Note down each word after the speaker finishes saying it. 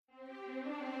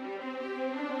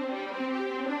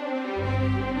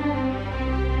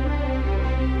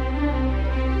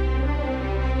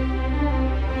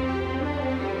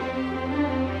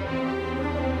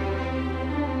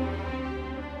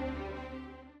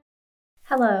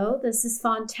Hello, this is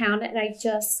Fawn Town, and I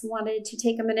just wanted to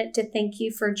take a minute to thank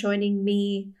you for joining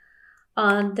me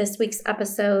on this week's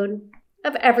episode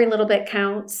of Every Little Bit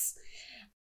Counts.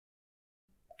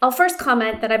 I'll first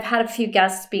comment that I've had a few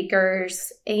guest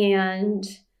speakers and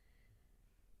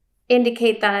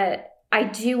indicate that I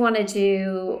do want to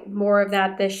do more of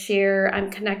that this year. I'm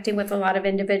connecting with a lot of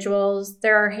individuals.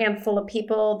 There are a handful of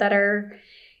people that are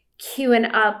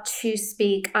queuing up to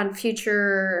speak on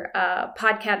future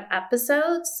podcast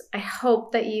episodes. I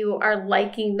hope that you are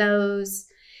liking those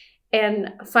and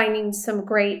finding some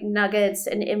great nuggets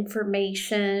and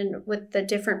information with the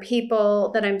different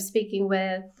people that I'm speaking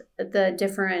with, the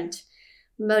different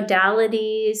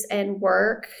modalities and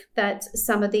work that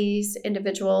some of these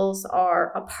individuals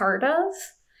are a part of.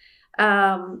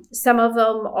 Some of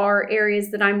them are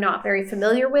areas that I'm not very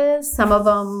familiar with. Some of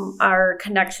them are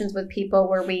connections with people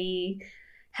where we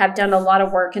have done a lot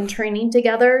of work and training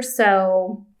together.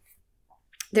 So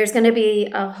there's going to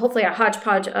be hopefully a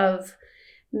hodgepodge of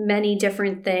many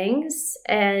different things.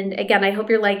 And again, I hope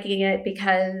you're liking it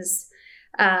because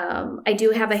I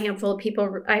do have a handful of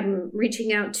people I'm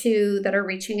reaching out to that are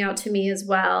reaching out to me as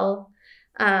well.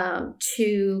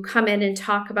 To come in and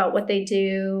talk about what they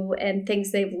do and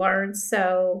things they've learned.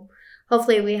 So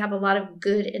hopefully we have a lot of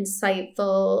good,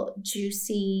 insightful,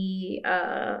 juicy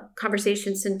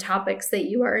conversations and topics that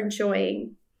you are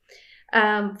enjoying.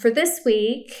 For this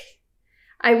week,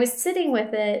 I was sitting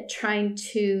with it trying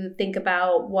to think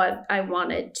about what I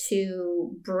wanted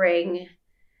to bring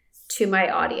to my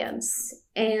audience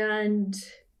and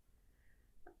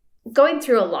going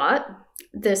through a lot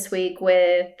this week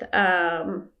with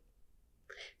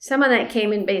someone that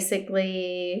came and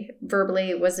basically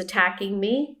verbally was attacking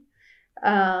me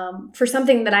for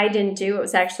something that I didn't do. It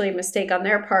was actually a mistake on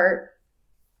their part.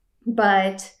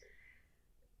 But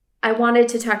I wanted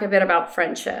to talk a bit about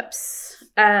friendships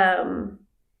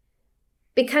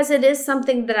because it is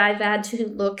something that I've had to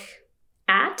look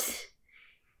at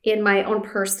in my own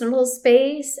personal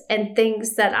space and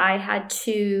things that I had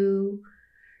to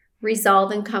resolve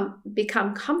and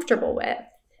become comfortable with.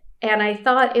 And I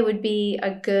thought it would be a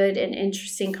good and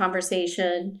interesting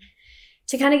conversation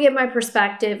to kind of get my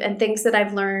perspective and things that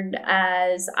I've learned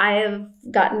as I have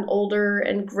gotten older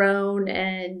and grown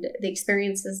and the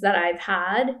experiences that I've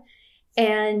had.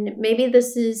 And maybe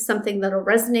this is something that'll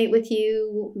resonate with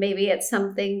you. Maybe it's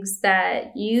some things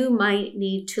that you might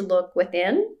need to look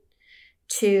within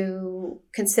to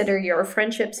consider your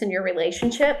friendships and your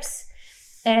relationships.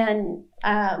 And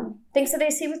things that I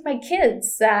see with my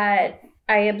kids that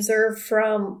I observe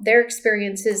from their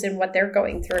experiences and what they're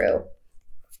going through.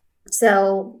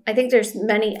 So I think there's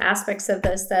many aspects of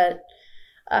this that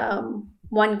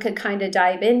one could kind of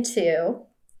dive into.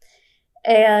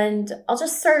 And I'll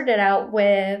just start it out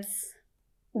with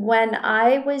when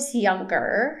I was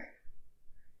younger,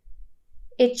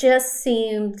 it just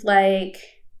seemed like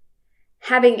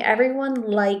having everyone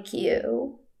like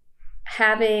you,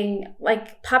 having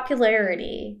like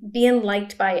popularity, being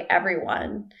liked by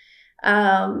everyone,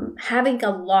 having a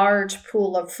large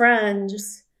pool of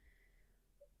friends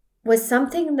was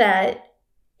something that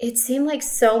it seemed like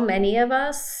so many of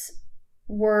us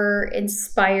were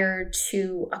inspired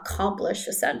to accomplish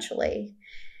essentially.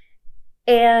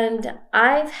 And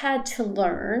I've had to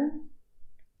learn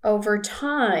over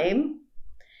time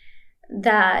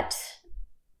that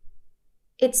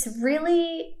it's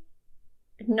really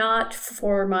not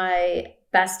for my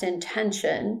best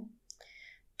intention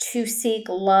to seek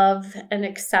love and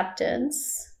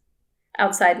acceptance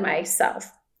outside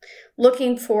myself,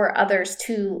 looking for others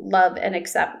to love and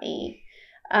accept me.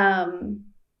 There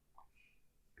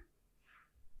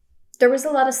was a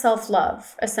lot of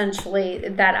self-love, essentially,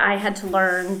 that I had to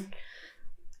learn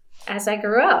as I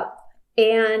grew up.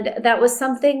 And that was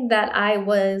something that I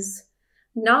was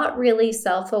not really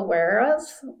self-aware of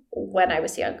when I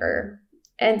was younger.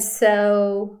 And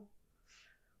so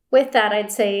with that,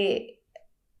 I'd say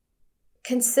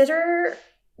consider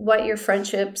what your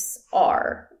friendships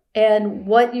are and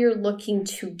what you're looking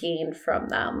to gain from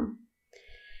them.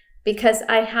 Because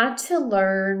I had to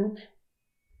learn,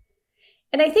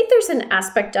 and I think there's an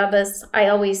aspect of us I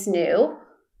always knew,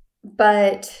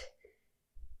 but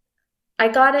I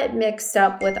got it mixed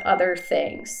up with other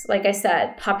things. Like I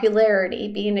said,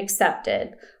 popularity, being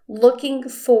accepted, looking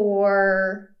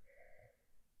for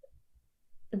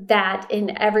that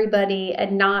in everybody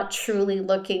and not truly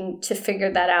looking to figure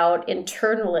that out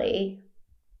internally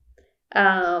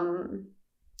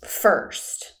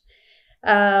first.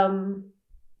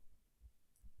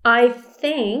 I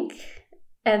think,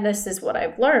 and this is what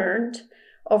I've learned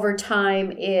over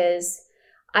time, is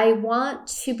I want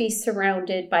to be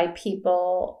surrounded by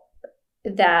people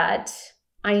that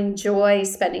I enjoy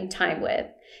spending time with.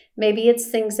 Maybe it's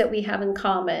things that we have in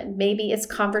common. Maybe it's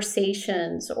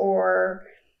conversations or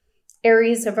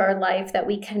areas of our life that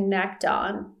we connect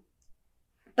on.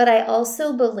 But I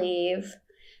also believe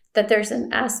that there's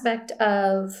an aspect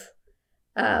of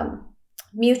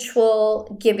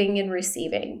mutual giving and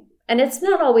receiving. And it's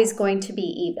not always going to be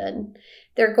even.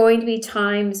 There are going to be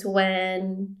times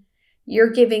when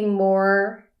you're giving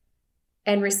more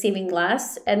and receiving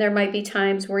less. And there might be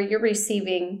times where you're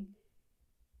receiving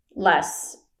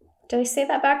less. Did I say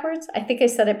that backwards? I think I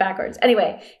said it backwards.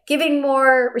 Anyway, giving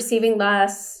more, receiving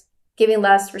less, giving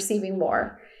less, receiving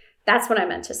more. That's what I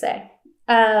meant to say.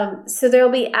 So there'll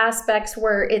be aspects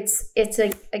where it's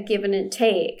a give and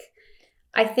take.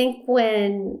 I think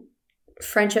when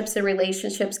friendships and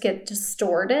relationships get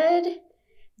distorted,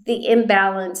 the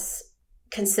imbalance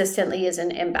consistently is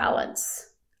an imbalance.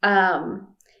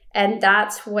 And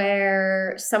that's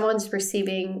where someone's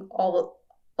receiving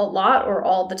a lot or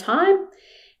all the time,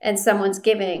 and someone's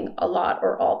giving a lot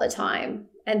or all the time.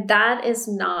 And that is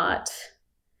not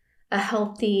a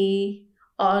healthy,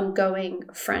 ongoing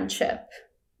friendship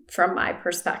from my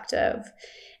perspective.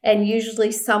 And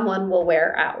usually someone will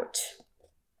wear out.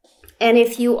 And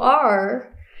if you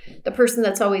are the person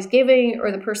that's always giving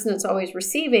or the person that's always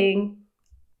receiving,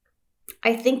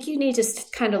 I think you need to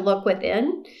kind of look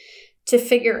within to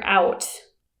figure out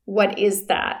what is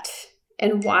that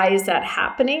and why is that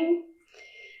happening.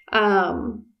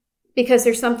 Because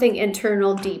there's something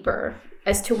internal deeper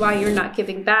as to why you're not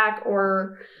giving back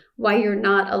or why you're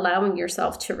not allowing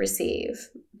yourself to receive.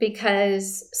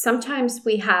 Because sometimes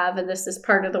we have, and this is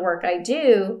part of the work I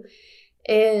do,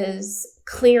 is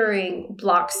clearing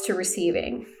blocks to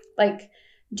receiving. Like,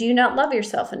 do you not love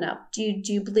yourself enough? Do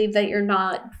you believe that you're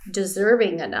not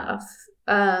deserving enough?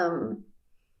 Some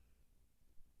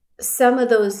of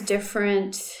those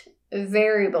different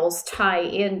variables tie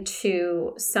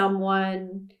into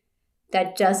someone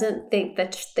that doesn't think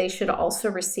that they should also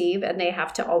receive, and they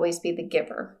have to always be the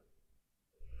giver.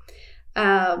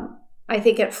 I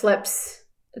think it flips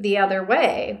the other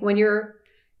way when you're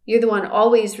the one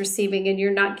always receiving and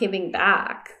you're not giving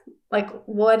back. Like,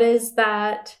 what does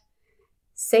that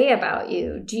say about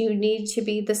you? Do you need to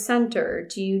be the center?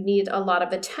 Do you need a lot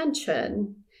of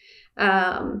attention?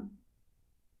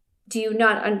 Do you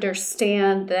not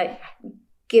understand that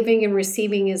giving and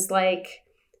receiving is like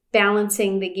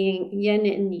balancing the yin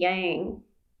and yang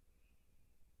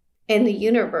in the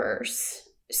universe?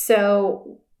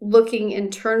 So looking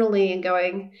internally and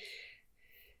going,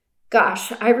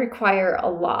 gosh, I require a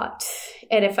lot.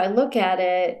 And if I look at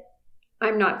it,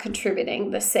 I'm not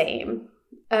contributing the same.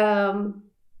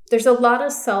 There's a lot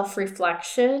of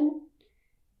self-reflection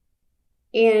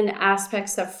in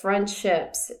aspects of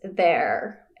friendships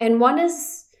there. And one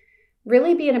is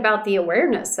really being about the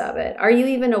awareness of it. Are you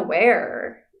even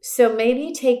aware? So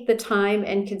maybe take the time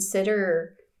and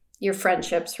consider your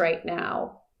friendships right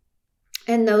now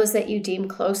and those that you deem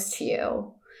close to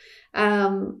you.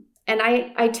 And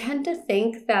I tend to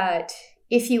think that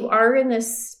if you are in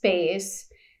this space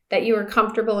that you are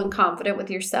comfortable and confident with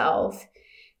yourself,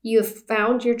 you've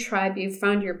found your tribe, you've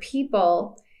found your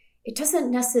people, it doesn't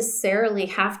necessarily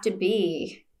have to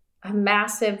be a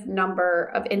massive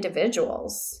number of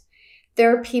individuals.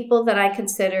 There are people that I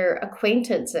consider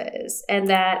acquaintances and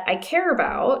that I care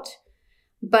about,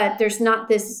 but there's not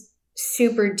this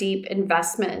super deep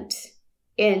investment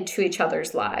into each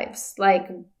other's lives. Like,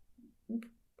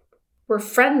 we're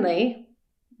friendly,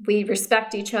 we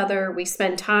respect each other, we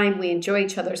spend time, we enjoy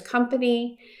each other's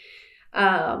company,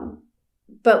 but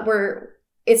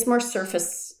it's more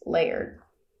surface layered.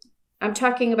 I'm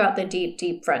talking about the deep,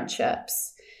 deep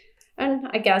friendships. And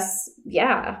I guess,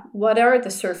 yeah, what are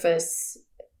the surface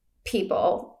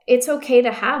people? It's okay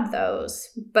to have those.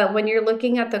 But when you're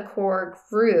looking at the core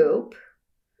group,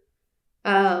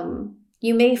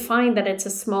 you may find that it's a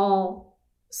small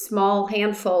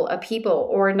handful of people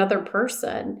or another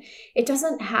person. It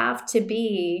doesn't have to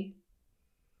be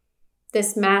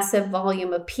this massive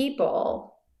volume of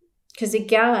people. Because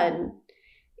again,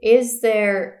 is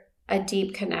there a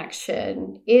deep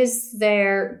connection? Is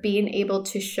there being able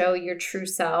to show your true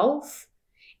self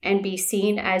and be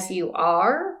seen as you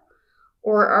are?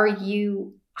 Or are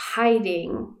you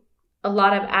hiding a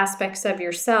lot of aspects of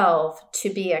yourself to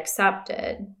be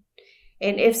accepted?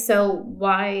 And if so,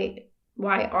 why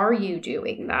are you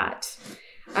doing that?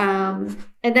 And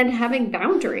then having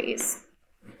boundaries.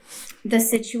 The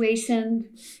situation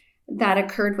that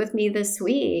occurred with me this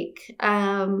week,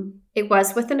 it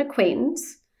was with an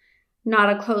acquaintance,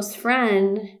 not a close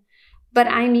friend, but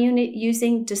I'm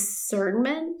using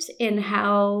discernment in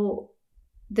how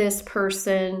this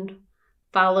person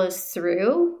follows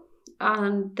through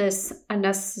on this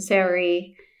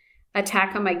unnecessary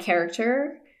attack on my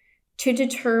character to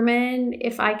determine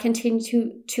if I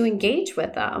continue to engage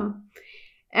with them.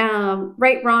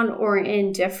 Right, wrong, or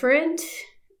indifferent,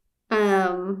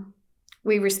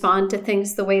 we respond to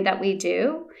things the way that we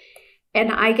do.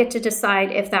 And I get to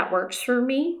decide if that works for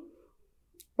me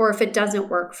or if it doesn't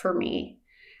work for me.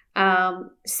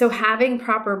 So having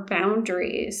proper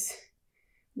boundaries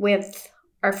with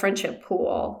our friendship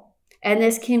pool, and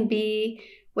this can be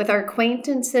with our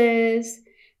acquaintances,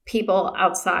 people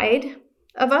outside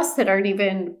of us that aren't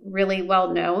even really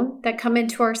well known that come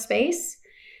into our space.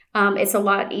 It's a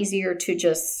lot easier to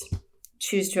just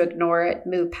choose to ignore it,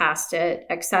 move past it,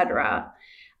 etc.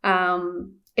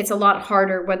 It's a lot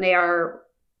harder when they are,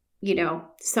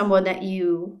 someone that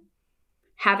you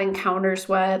have encounters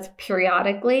with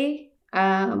periodically,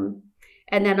 and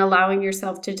then allowing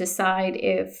yourself to decide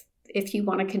if you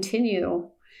want to continue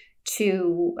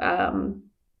to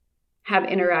have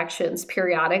interactions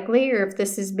periodically, or if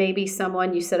this is maybe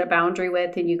someone you set a boundary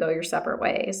with and you go your separate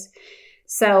ways.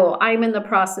 So I'm in the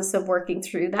process of working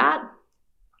through that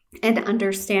and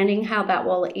understanding how that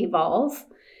will evolve.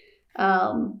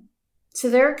 So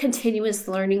there are continuous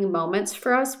learning moments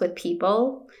for us with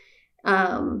people,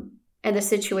 and the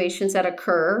situations that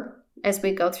occur as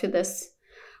we go through this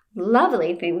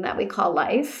lovely thing that we call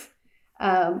life.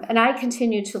 And I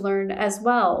continue to learn as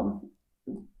well.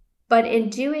 But in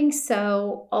doing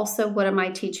so, also, what am I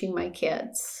teaching my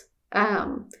kids?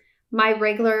 My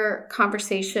regular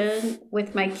conversation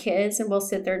with my kids, and we'll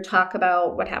sit there and talk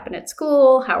about what happened at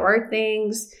school, how are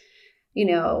things,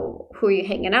 who are you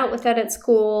hanging out with at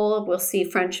school? We'll see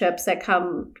friendships that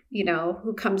come,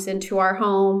 who comes into our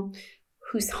home,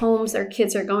 whose homes our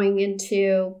kids are going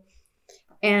into.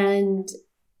 And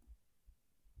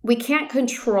we can't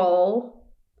control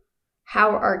how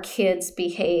our kids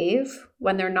behave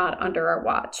when they're not under our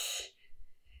watch.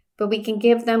 But we can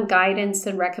give them guidance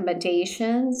and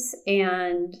recommendations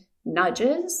and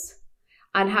nudges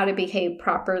on how to behave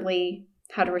properly,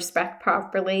 how to respect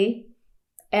properly.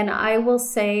 And I will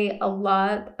say a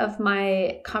lot of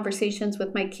my conversations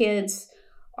with my kids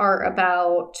are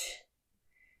about,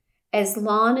 as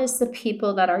long as the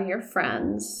people that are your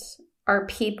friends are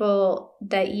people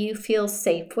that you feel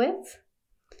safe with,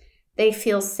 they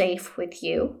feel safe with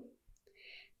you,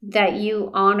 that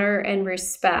you honor and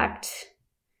respect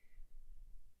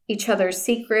each other's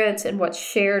secrets and what's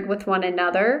shared with one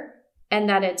another, and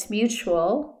that it's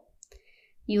mutual,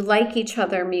 you like each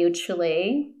other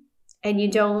mutually, and you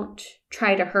don't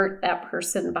try to hurt that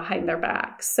person behind their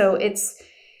back. So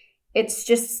it's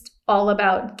just all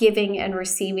about giving and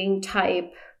receiving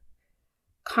type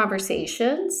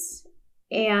conversations.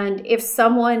 And if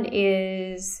someone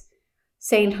is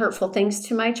saying hurtful things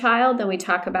to my child, then we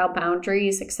talk about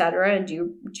boundaries, etc. And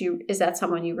is that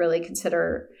someone you really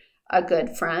consider a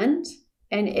good friend?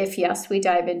 And if yes, we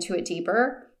dive into it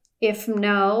deeper. If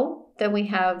no, then we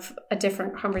have a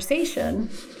different conversation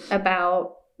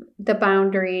about the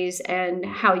boundaries and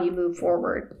how you move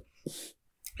forward.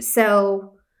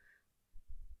 So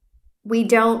we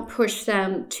don't push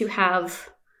them to have,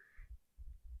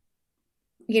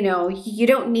 you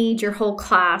don't need your whole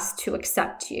class to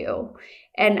accept you,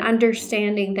 and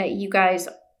understanding that you guys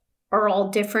are all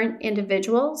different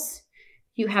individuals.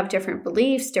 You have different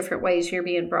beliefs, different ways you're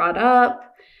being brought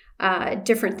up,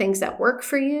 different things that work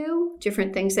for you,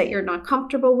 different things that you're not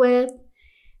comfortable with.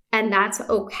 And that's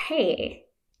okay.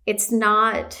 It's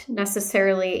not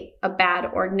necessarily a bad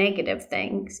or negative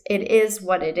thing. It is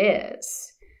what it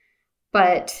is.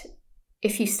 But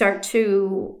if you start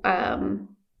to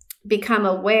become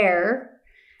aware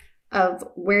of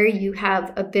where you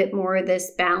have a bit more of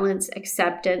this balance,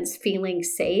 acceptance, feeling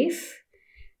safe,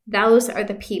 those are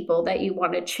the people that you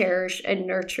want to cherish and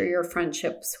nurture your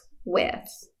friendships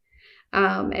with,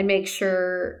 and make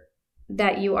sure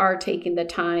that you are taking the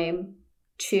time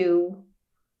to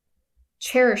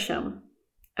cherish them,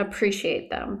 appreciate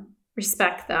them,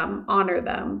 respect them, honor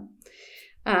them.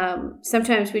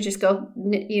 Sometimes we just go,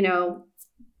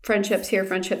 friendships here,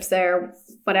 friendships there,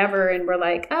 whatever, and we're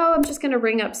like, oh, I'm just going to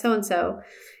ring up so-and-so.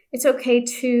 It's okay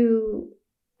to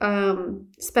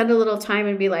spend a little time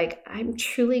and be like, I'm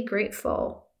truly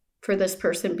grateful for this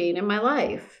person being in my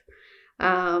life.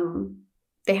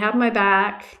 They have my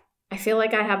back. I feel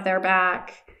like I have their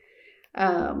back.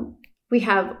 We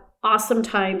have awesome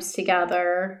times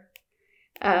together.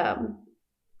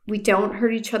 We don't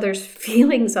hurt each other's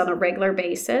feelings on a regular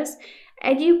basis.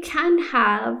 And you can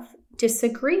have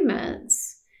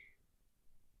disagreements.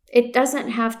 It doesn't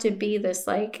have to be this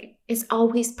it's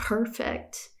always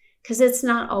perfect, because it's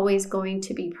not always going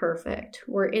to be perfect.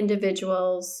 We're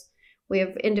individuals. We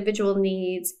have individual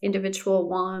needs, individual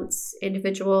wants,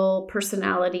 individual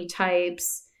personality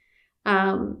types.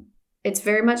 It's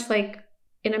very much like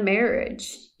in a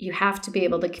marriage, you have to be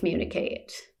able to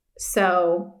communicate.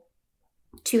 So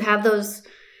to have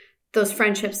those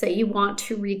friendships that you want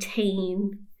to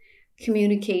retain,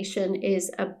 communication is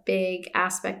a big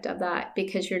aspect of that,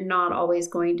 because you're not always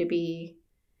going to be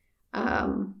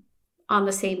on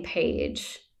the same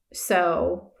page.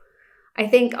 So I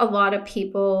think a lot of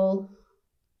people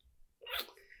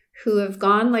who have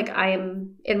gone, like I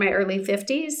am in my early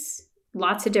 50s,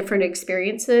 lots of different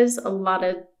experiences, a lot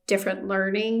of different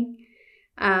learning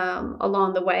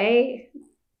along the way.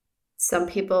 Some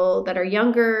people that are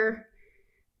younger,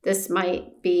 this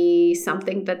might be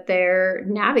something that they're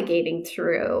navigating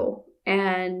through,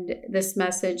 and this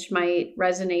message might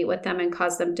resonate with them and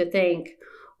cause them to think.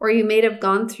 Or you may have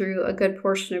gone through a good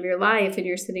portion of your life and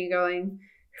you're sitting going,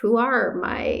 who are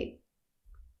my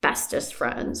bestest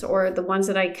friends, or the ones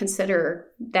that I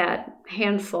consider that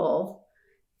handful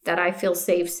that I feel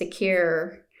safe,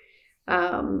 secure,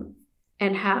 and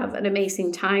have an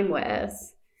amazing time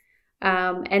with.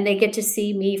 And they get to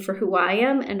see me for who I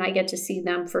am, and I get to see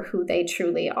them for who they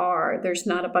truly are. There's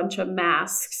not a bunch of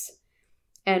masks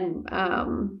and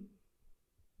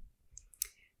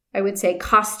I would say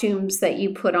costumes that you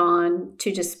put on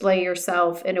to display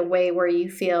yourself in a way where you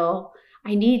feel,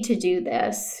 I need to do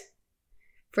this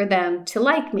for them to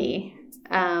like me,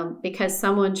 because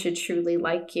someone should truly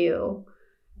like you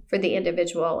for the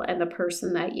individual and the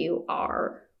person that you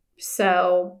are.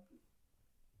 So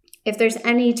if there's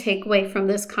any takeaway from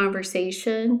this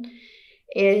conversation,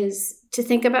 is to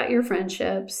think about your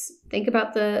friendships, think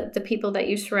about the people that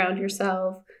you surround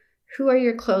yourself. Who are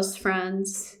your close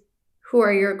friends? Who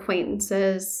are your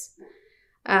acquaintances?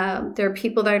 There are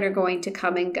people that are going to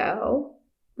come and go.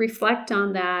 Reflect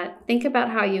on that. Think about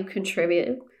how you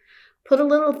contribute. Put a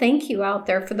little thank you out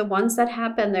there for the ones that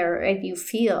have been there and you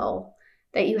feel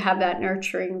that you have that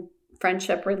nurturing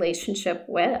friendship relationship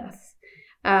with.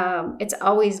 It's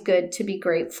always good to be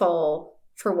grateful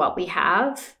for what we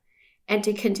have and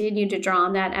to continue to draw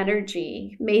on that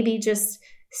energy. Maybe just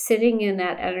sitting in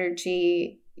that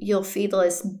energy, you'll feel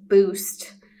this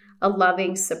boost, a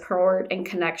loving support and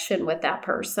connection with that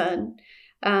person.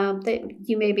 That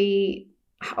you maybe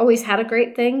always had a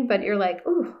great thing, but you're like,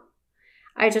 ooh,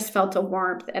 I just felt a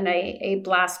warmth and a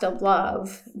blast of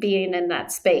love being in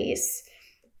that space.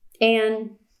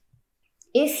 And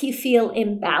if you feel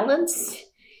imbalanced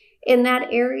in that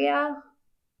area,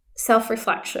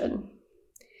 self-reflection.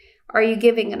 Are you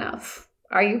giving enough?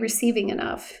 Are you receiving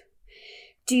enough?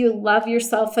 Do you love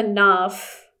yourself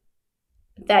enough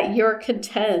that you're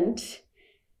content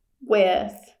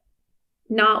with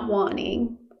not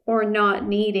wanting or not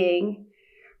needing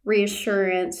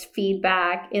reassurance,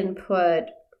 feedback, input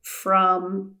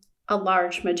from a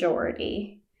large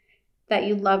majority? That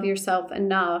you love yourself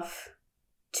enough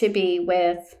to be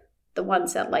with the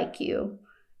ones that like you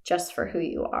just for who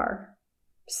you are.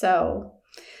 So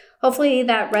hopefully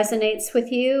that resonates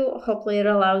with you. Hopefully it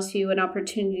allows you an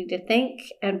opportunity to think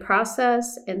and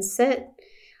process and sit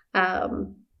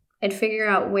and figure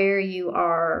out where you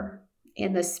are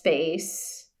in the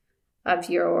space of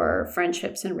your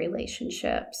friendships and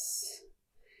relationships.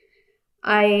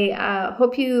 I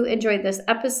hope you enjoyed this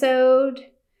episode.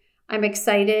 I'm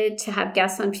excited to have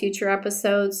guests on future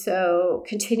episodes, so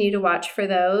continue to watch for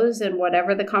those, and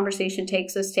whatever the conversation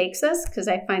takes us, because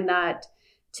I find that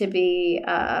to be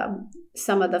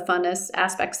some of the funnest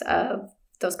aspects of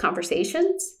those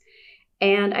conversations.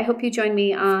 And I hope you join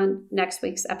me on next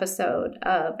week's episode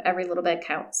of Every Little Bit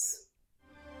Counts.